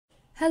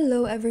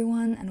Hello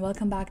everyone and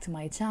welcome back to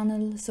my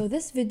channel. So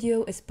this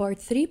video is part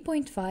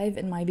 3.5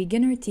 in my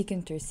beginner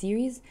Tkinter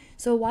series.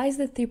 So why is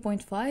it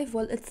 3.5?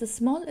 Well, it's a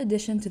small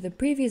addition to the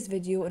previous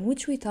video in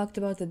which we talked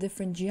about the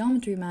different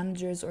geometry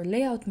managers or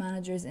layout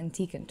managers in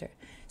Tkinter.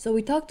 So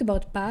we talked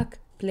about pack,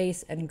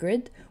 place, and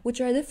grid, which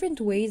are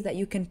different ways that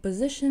you can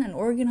position and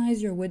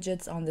organize your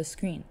widgets on the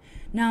screen.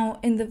 Now,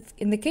 in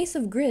the case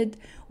of grid,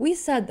 we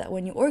said that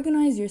when you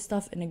organize your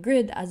stuff in a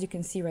grid, as you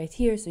can see right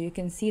here, so you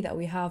can see that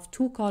we have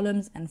 2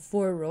 columns and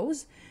 4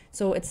 rows.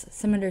 So it's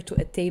similar to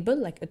a table,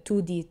 like a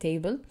 2D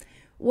table.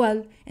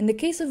 Well, in the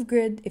case of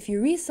grid, if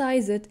you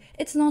resize it,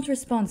 it's not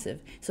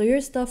responsive. So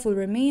your stuff will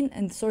remain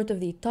in sort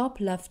of the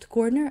top left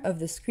corner of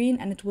the screen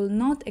and it will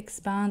not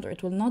expand or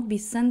it will not be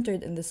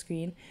centered in the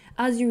screen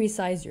as you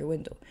resize your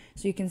window.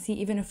 So you can see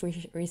even if we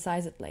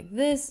resize it like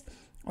this,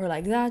 or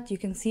like that, you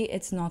can see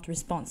it's not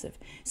responsive.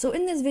 So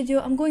in this video,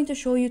 I'm going to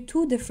show you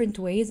 2 different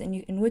ways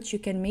in which you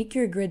can make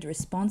your grid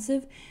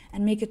responsive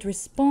and make it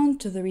respond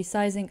to the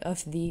resizing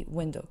of the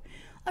window.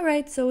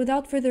 Alright, so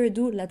without further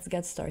ado, let's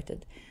get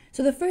started.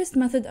 So the first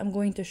method I'm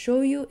going to show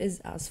you is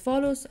as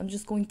follows. I'm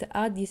just going to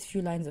add these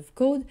few lines of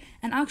code,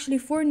 and actually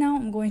for now,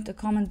 I'm going to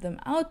comment them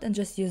out and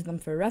just use them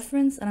for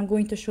reference, and I'm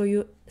going to show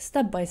you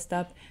step by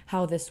step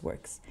how this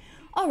works.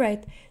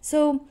 Alright,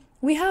 so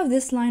we have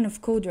this line of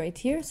code right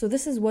here. So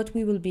this is what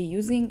we will be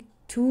using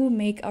to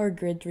make our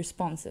grid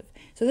responsive.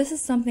 So this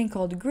is something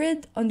called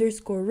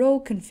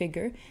grid_row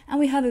configure, and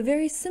we have a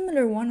very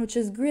similar one, which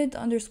is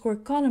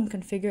grid_column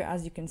configure,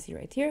 as you can see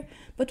right here,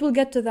 but we'll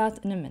get to that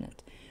in a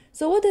minute.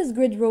 So what does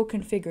grid_row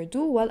configure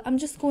do? Well, I'm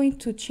just going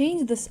to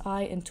change this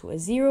I into a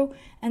 0,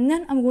 and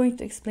then I'm going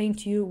to explain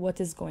to you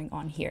what is going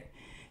on here.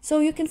 So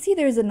you can see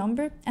there's a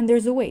number and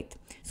there's a weight.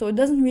 So it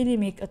doesn't really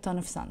make a ton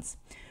of sense.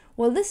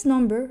 Well, this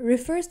number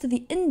refers to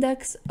the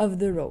index of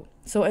the row.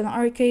 So in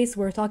our case,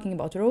 we're talking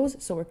about rows,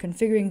 so we're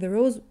configuring the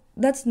rows.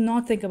 Let's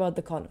not think about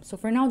the columns. So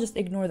for now, just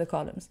ignore the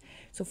columns.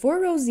 So for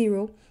row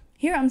 0,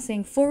 here I'm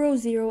saying for row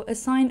 0,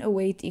 assign a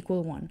weight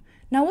equal 1.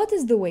 Now, what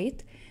is the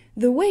weight?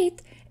 The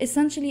weight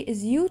essentially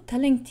is you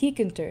telling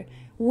Tkinter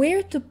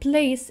where to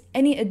place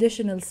any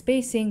additional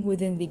spacing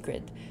within the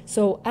grid.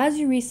 So as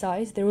you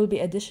resize, there will be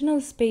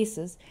additional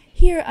spaces.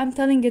 Here, I'm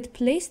telling it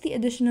place the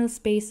additional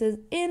spaces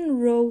in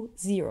row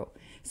 0.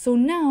 So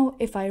now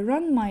if I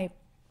run my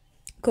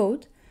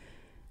code,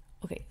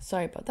 okay,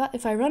 sorry about that.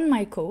 If I run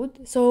my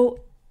code,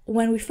 so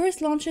when we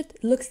first launch it,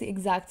 it looks the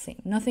exact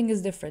same. Nothing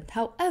is different.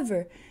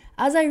 However,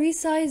 as I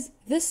resize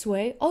this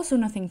way, also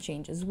nothing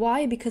changes.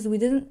 Why? Because we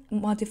didn't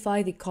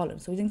modify the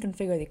columns. So we didn't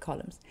configure the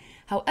columns.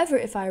 However,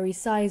 if I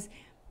resize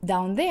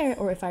down there,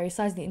 or if I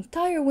resize the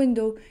entire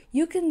window,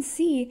 you can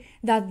see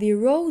that the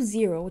row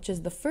 0, which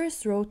is the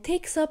first row,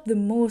 takes up the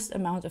most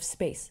amount of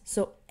space.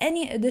 So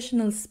any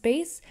additional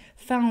space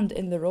found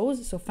in the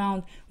rows, so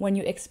found when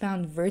you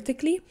expand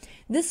vertically,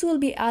 this will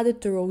be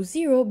added to row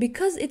 0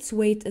 because its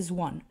weight is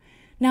 1.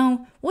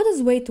 Now, what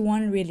does weight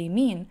 1 really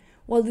mean?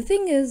 Well, the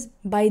thing is,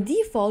 by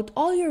default,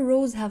 all your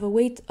rows have a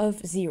weight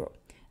of 0.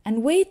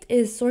 And weight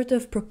is sort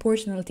of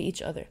proportional to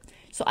each other.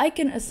 So I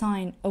can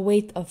assign a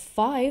weight of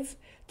 5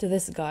 to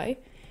this guy,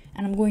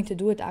 and I'm going to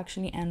do it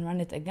actually and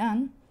run it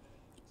again.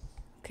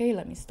 Okay,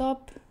 let me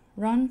stop,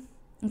 run.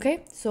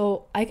 Okay,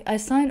 so I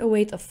assign a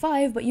weight of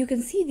 5, but you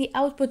can see the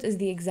output is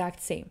the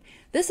exact same.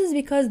 This is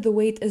because the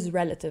weight is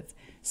relative.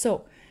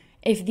 So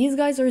if these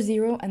guys are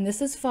 0 and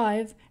this is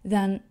 5,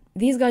 then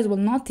these guys will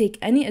not take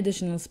any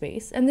additional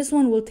space, and this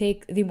one will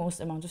take the most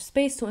amount of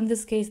space. So in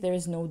this case, there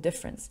is no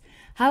difference.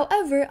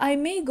 However, I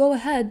may go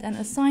ahead and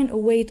assign a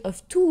weight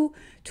of 2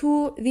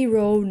 to the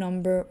row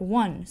number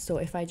 1. So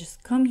if I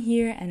just come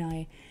here and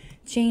I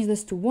change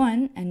this to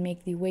 1 and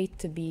make the weight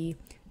to be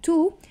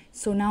 2,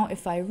 so now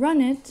if I run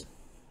it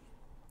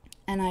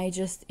and I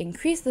just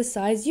increase the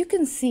size, you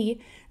can see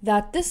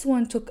that this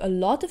one took a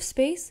lot of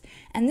space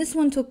and this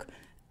one took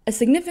a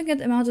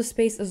significant amount of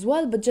space as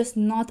well, but just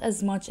not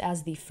as much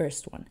as the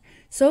first one.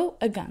 So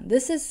again,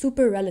 this is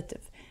super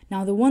relative.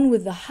 Now the one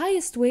with the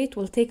highest weight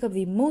will take up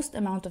the most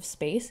amount of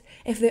space.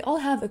 If they all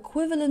have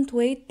equivalent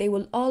weight, they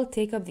will all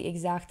take up the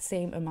exact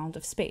same amount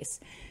of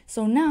space.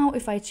 So now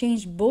if I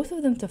change both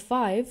of them to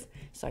 5,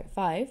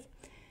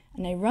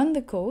 and I run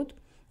the code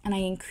and I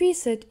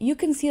increase it, you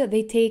can see that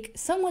they take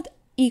somewhat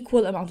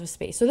equal amount of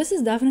space. So this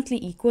is definitely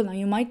equal. Now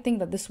you might think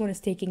that this one is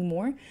taking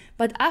more,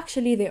 but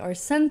actually they are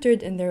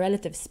centered in their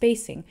relative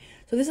spacing.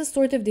 So this is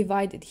sort of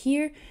divided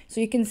here. So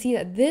you can see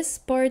that this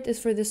part is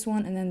for this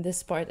one and then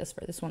this part is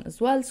for this one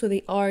as well. So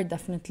they are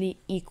definitely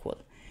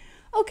equal.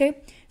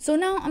 Okay, so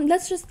now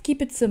let's just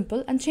keep it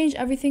simple and change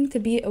everything to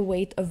be a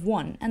weight of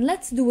 1. And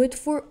let's do it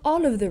for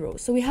all of the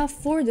rows. So we have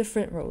 4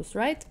 different rows,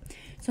 right?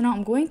 So now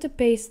I'm going to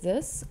paste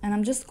this and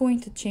I'm just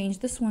going to change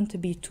this one to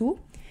be 2.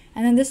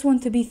 And then this one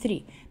to be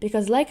 3,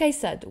 because like I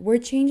said, we're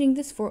changing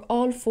this for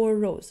all 4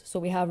 rows. So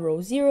we have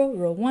row 0,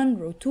 row 1,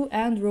 row 2,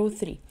 and row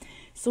 3.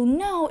 So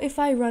now if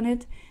I run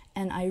it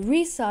and I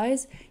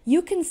resize,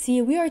 you can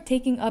see we are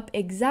taking up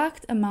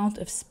exact amount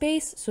of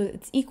space, so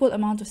it's equal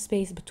amount of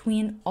space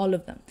between all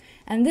of them.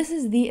 And this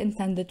is the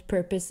intended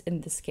purpose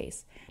in this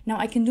case. Now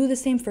I can do the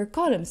same for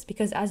columns,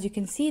 because as you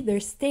can see, they're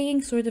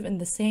staying sort of in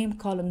the same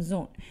column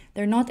zone.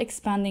 They're not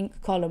expanding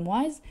column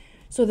wise.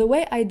 So the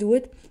way I do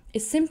it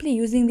is simply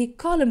using the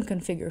column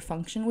configure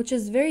function, which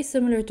is very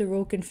similar to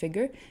row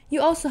configure.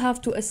 You also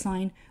have to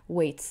assign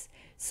weights.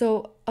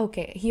 So,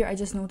 okay, here I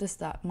just noticed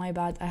that, my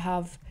bad, I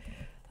have,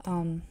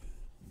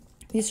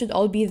 these should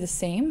all be the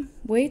same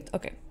weight.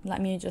 Okay, let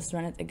me just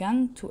run it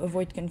again to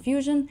avoid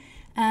confusion.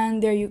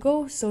 And there you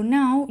go. So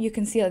now you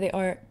can see that they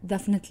are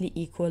definitely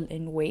equal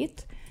in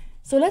weight.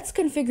 So let's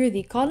configure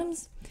the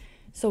columns.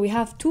 So we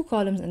have two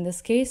columns in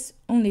this case,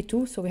 only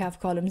two. So we have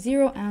column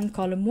 0 and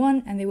column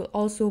 1, and they will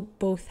also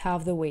both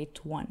have the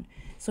weight 1.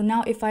 So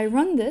now if I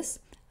run this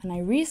and I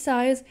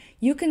resize,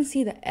 you can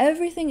see that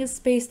everything is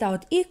spaced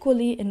out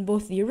equally in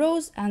both the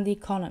rows and the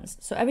columns.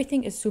 So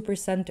everything is super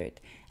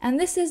centered. And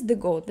this is the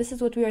goal. This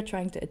is what we are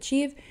trying to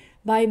achieve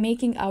by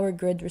making our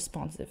grid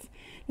responsive.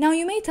 Now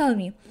you may tell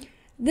me,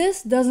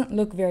 this doesn't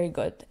look very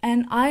good,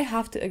 and I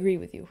have to agree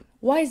with you.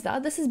 Why is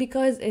that? This is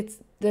because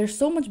there's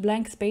so much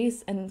blank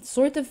space, and it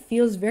sort of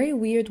feels very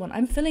weird when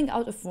I'm filling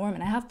out a form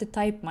and I have to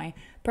type my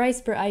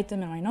price per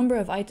item and my number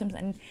of items,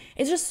 and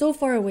it's just so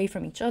far away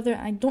from each other.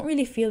 I don't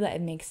really feel that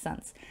it makes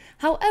sense.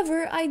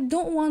 However, I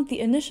don't want the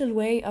initial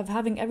way of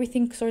having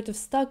everything sort of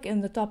stuck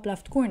in the top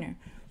left corner.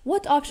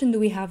 What option do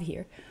we have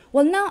here?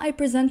 Well, now I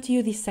present to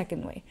you the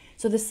second way.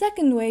 So the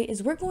second way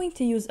is we're going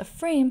to use a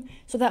frame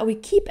so that we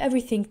keep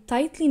everything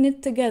tightly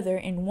knit together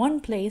in one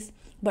place,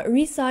 but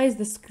resize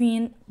the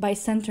screen by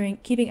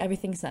keeping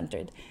everything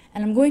centered.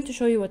 And I'm going to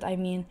show you what I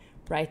mean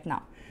right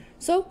now.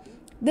 So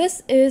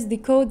this is the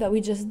code that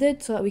we just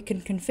did so that we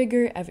can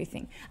configure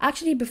everything.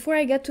 Actually, before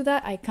I get to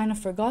that, I kind of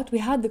forgot. We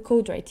had the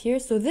code right here.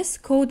 So this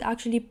code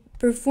actually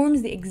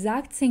performs the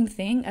exact same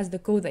thing as the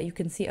code that you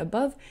can see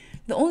above.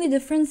 The only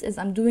difference is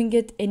I'm doing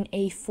it in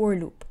a for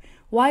loop.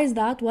 Why is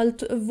that? Well,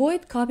 to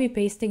avoid copy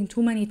pasting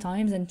too many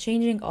times and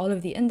changing all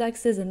of the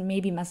indexes and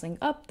maybe messing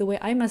up the way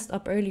I messed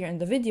up earlier in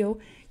the video,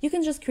 you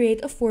can just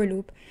create a for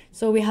loop.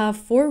 So we have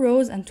 4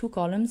 rows and 2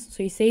 columns.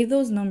 So you save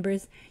those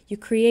numbers, you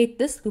create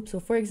this loop.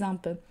 So for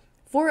example,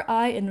 for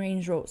I in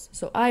range rows.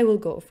 So I will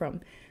go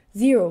from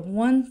 0,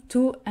 1,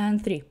 2,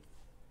 and 3.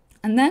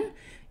 And then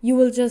you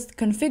will just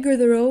configure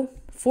the row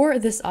for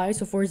this I,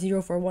 so for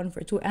 0, for 1,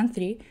 for 2, and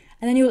 3,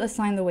 and then you will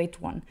assign the weight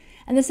 1.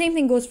 And the same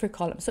thing goes for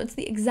columns. So it's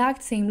the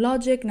exact same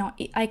logic. Now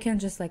I can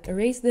just like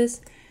erase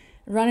this,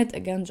 run it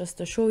again just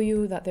to show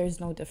you that there's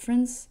no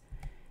difference.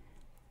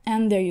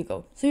 And there you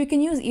go. So you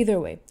can use either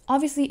way.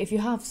 Obviously, if you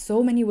have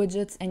so many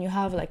widgets and you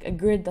have like a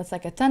grid that's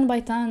like a 10 by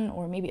 10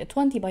 or maybe a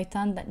 20 by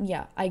 10, then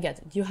yeah, I get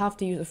it. You have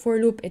to use a for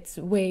loop. It's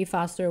way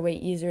faster, way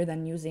easier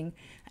than using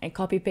a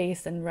copy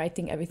paste and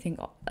writing everything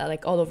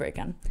like all over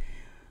again.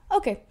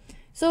 Okay,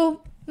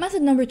 so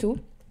method number 2,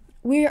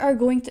 we are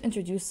going to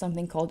introduce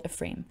something called a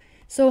frame.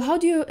 So how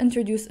do you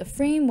introduce a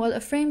frame? Well,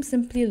 a frame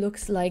simply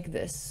looks like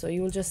this. So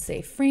you will just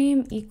say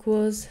frame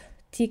equals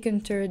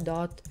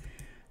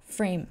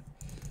tkinter.frame.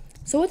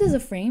 So what is a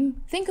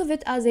frame? Think of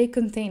it as a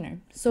container.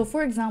 So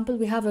for example,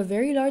 we have a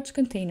very large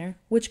container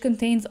which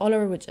contains all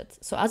our widgets.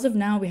 So as of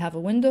now, we have a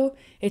window,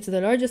 it's the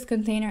largest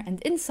container,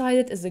 and inside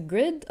it is a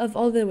grid of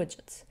all the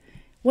widgets.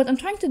 What I'm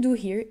trying to do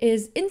here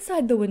is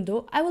inside the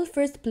window, I will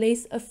first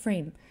place a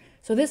frame.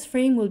 So this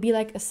frame will be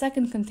like a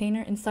second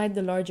container inside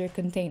the larger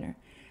container.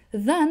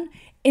 Then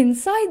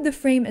inside the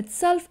frame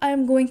itself, I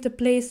am going to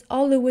place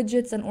all the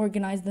widgets and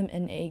organize them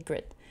in a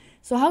grid.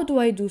 So how do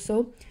I do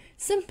so?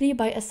 Simply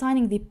by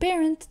assigning the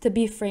parent to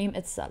be frame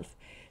itself.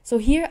 So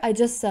here I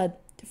just said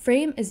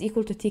frame is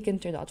equal to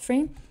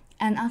tkinter.frame,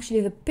 and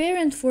actually the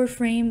parent for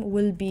frame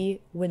will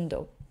be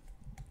window.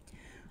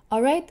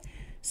 All right.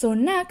 So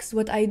next,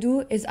 what I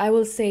do is I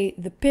will say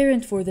the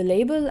parent for the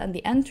label and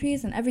the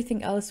entries and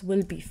everything else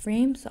will be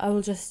frame. So I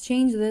will just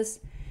change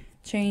this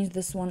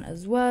one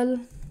as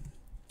well.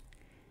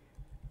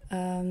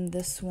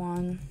 This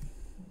one,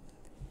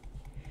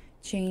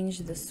 change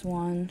this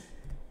one.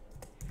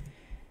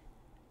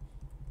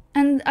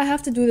 And I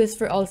have to do this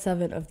for all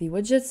 7 of the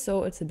widgets,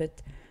 so it's a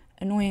bit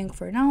annoying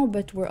for now,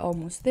 but we're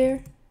almost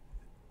there.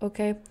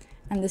 Okay,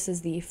 and this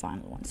is the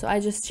final one. So I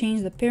just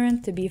changed the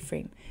parent to be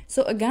frame.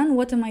 So again,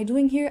 what am I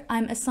doing here?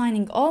 I'm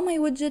assigning all my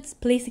widgets,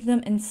 placing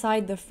them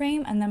inside the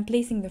frame, and then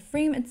placing the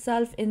frame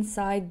itself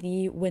inside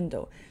the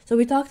window. So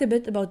we talked a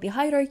bit about the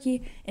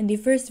hierarchy in the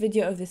first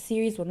video of the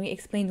series when we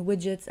explained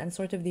widgets and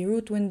sort of the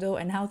root window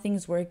and how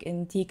things work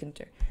in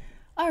Tkinter.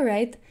 All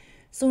right,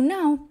 so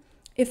now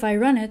if I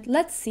run it,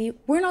 let's see,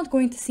 we're not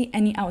going to see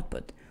any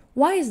output.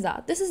 Why is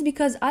that? This is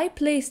because I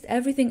placed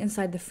everything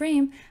inside the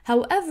frame.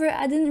 However,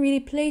 I didn't really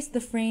place the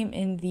frame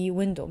in the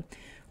window.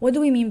 What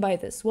do we mean by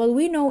this? Well,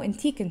 we know in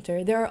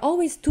Tkinter, there are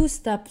always two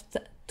steps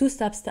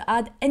to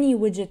add any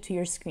widget to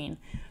your screen.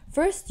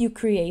 First, you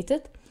create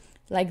it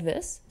like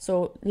this.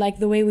 So like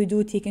the way we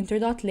do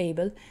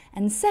tkinter.label.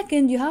 And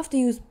second, you have to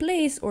use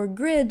place or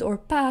grid or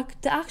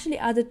pack to actually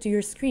add it to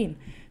your screen.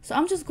 So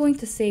I'm just going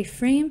to say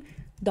frame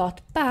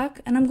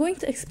pack, and I'm going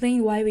to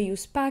explain why we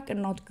use pack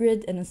and not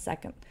grid in a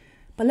second.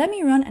 But let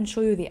me run and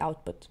show you the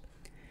output.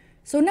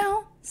 So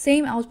now,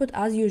 same output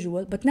as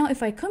usual, but now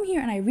if I come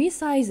here and I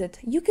resize it,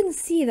 you can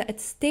see that it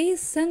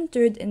stays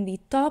centered in the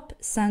top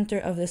center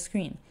of the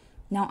screen.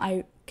 Now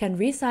I can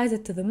resize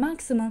it to the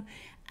maximum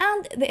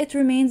and it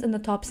remains in the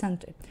top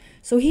center.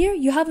 So here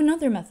you have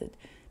another method.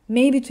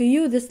 Maybe to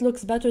you this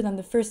looks better than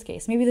the first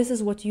case. Maybe this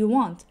is what you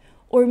want.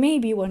 Or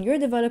maybe when you're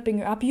developing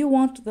your app, you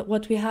want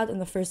what we had in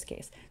the first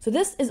case. So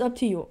this is up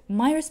to you.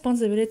 My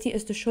responsibility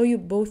is to show you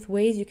both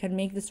ways you can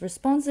make this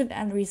responsive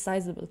and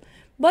resizable.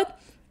 But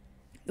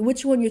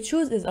which one you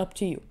choose is up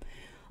to you.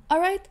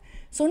 Alright,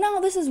 so now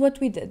this is what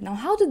we did. Now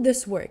how did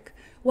this work?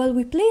 Well,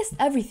 we placed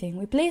everything.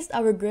 We placed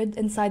our grid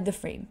inside the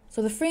frame.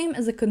 So the frame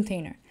is a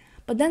container.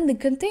 But then the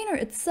container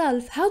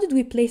itself, how did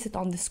we place it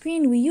on the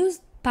screen? We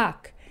used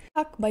pack.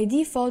 Pack by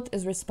default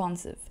is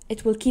responsive.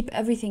 It will keep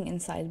everything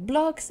inside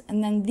blocks,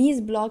 and then these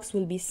blocks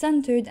will be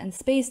centered and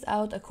spaced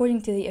out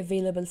according to the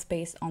available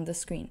space on the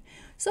screen.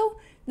 So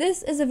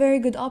this is a very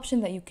good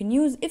option that you can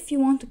use if you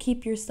want to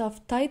keep your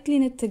stuff tightly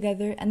knit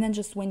together, and then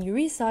just when you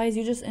resize,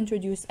 you just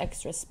introduce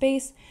extra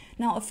space.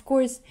 Now, of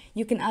course,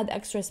 you can add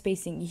extra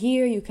spacing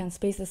here, you can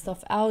space the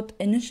stuff out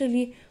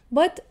initially,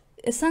 but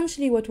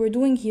essentially what we're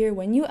doing here,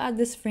 when you add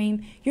this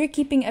frame, you're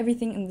keeping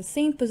everything in the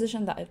same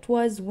position that it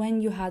was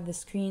when you had the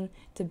screen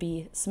to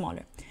be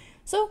smaller.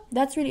 So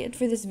that's really it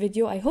for this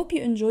video. I hope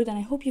you enjoyed and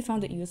I hope you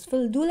found it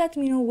useful. Do let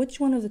me know which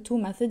one of the two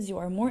methods you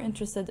are more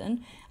interested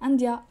in, and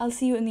yeah, I'll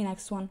see you in the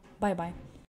next one. Bye bye.